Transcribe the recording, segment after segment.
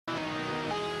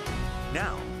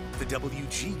Now, the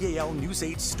WGAL News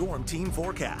 8 Storm Team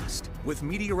forecast with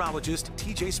meteorologist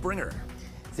TJ Springer.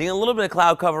 Seeing a little bit of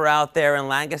cloud cover out there in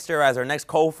Lancaster as our next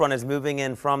cold front is moving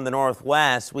in from the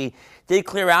northwest. We did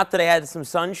clear out today, had some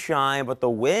sunshine, but the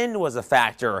wind was a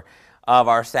factor of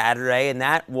our Saturday, and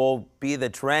that will be the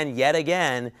trend yet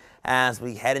again as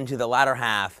we head into the latter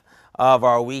half of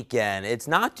our weekend. It's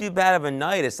not too bad of a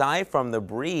night aside from the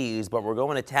breeze, but we're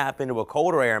going to tap into a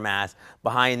colder air mass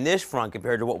behind this front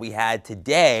compared to what we had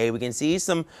today. We can see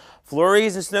some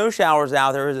flurries and snow showers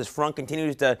out there as this front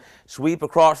continues to sweep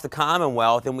across the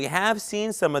Commonwealth, and we have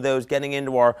seen some of those getting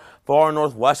into our far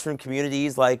northwestern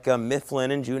communities like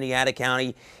Mifflin and Juniata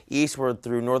County, eastward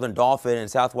through northern Dauphin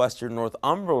and southwestern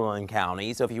Northumberland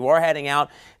County. So if you are heading out,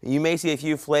 you may see a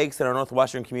few flakes in our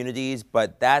northwestern communities,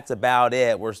 but that's about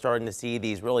it. We're starting to see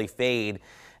these really fade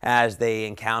as they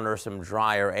encounter some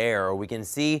drier air. We can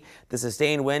see the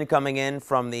sustained wind coming in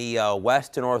from the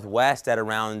west to northwest at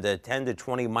around 10 to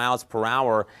 20 miles per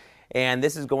hour, and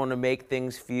this is going to make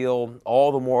things feel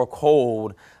all the more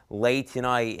cold late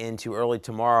tonight into early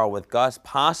tomorrow, with gusts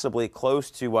possibly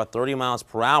close to 30 miles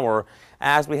per hour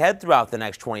as we head throughout the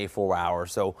next 24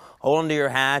 hours. So hold on to your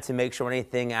hats and make sure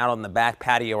anything out on the back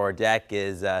patio or deck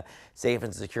is safe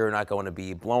and secure, not going to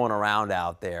be blowing around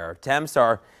out there. Temps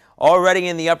are already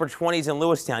in the upper 20s in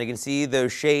Lewistown. You can see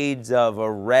those shades of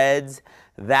reds.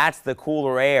 That's the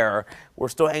cooler air. We're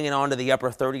still hanging on to the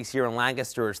upper 30s here in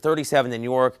Lancaster. It's 37 in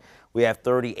York. We have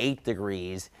 38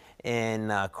 degrees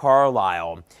in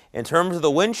Carlisle. In terms of the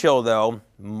wind chill, though,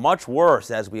 much worse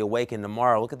as we awaken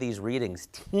tomorrow. Look at these readings,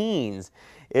 teens.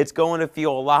 It's going to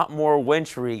feel a lot more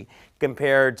wintry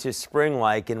compared to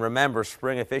spring-like. And remember,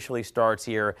 spring officially starts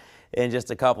here in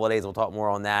just a couple of days. We'll talk more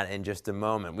on that in just a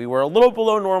moment. We were a little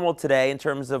below normal today in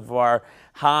terms of our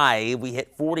high. We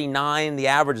hit 49. The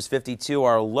average is 52.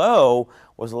 Our low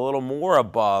was a little more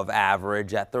above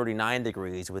average at 39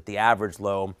 degrees, with the average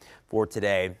low for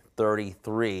today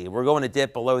 33. We're going to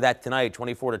dip below that tonight,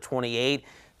 24 to 28.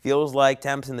 Feels like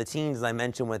temps in the teens, as I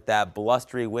mentioned, with that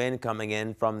blustery wind coming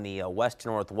in from the west to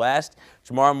northwest.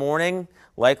 Tomorrow morning,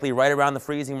 likely right around the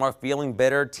freezing mark, feeling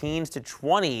bitter, teens to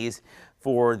 20s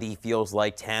for the feels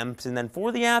like temps. And then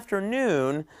for the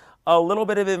afternoon, a little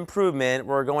bit of improvement.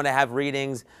 We're going to have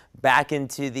readings back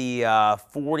into the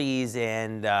 40s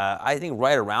and I think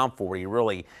right around 40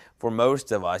 really for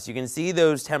most of us. You can see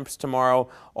those temps tomorrow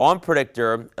on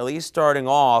Predictor, at least starting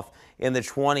off in the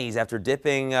 20s after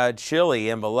dipping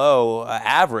chilly and below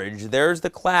average. There's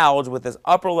the clouds with this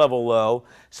upper level low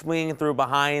swinging through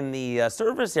behind the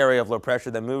surface area of low pressure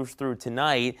that moves through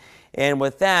tonight. And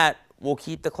with that, we'll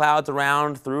keep the clouds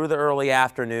around through the early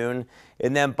afternoon,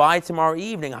 and then by tomorrow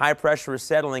evening, high pressure is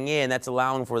settling in. That's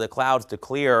allowing for the clouds to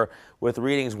clear, with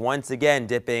readings once again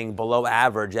dipping below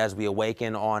average as we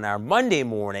awaken on our Monday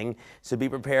morning. So be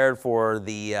prepared for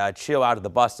the chill out of the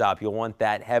bus stop. You'll want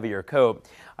that heavier coat.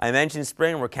 I mentioned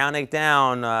spring. We're counting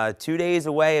down 2 days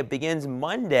away. It begins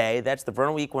Monday. That's the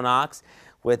vernal equinox,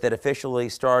 with it officially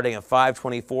starting at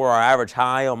 5:24. Our average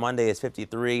high on Monday is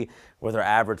 53, with our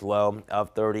average low of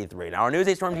 33. Now, our News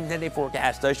 8 Storm Team 10-day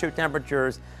forecast does show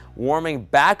temperatures warming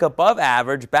back above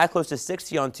average, back close to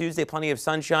 60 on Tuesday, plenty of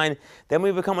sunshine. Then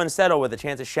we become unsettled with a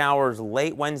chance of showers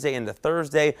late Wednesday into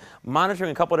Thursday.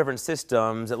 Monitoring a couple of different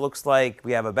systems, it looks like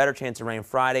we have a better chance of rain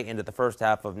Friday into the first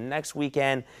half of next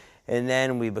weekend, and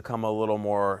then we become a little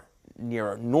more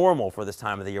near normal for this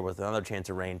time of the year with another chance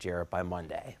of rain, Jared, by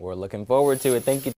Monday. We're looking forward to it. Thank you.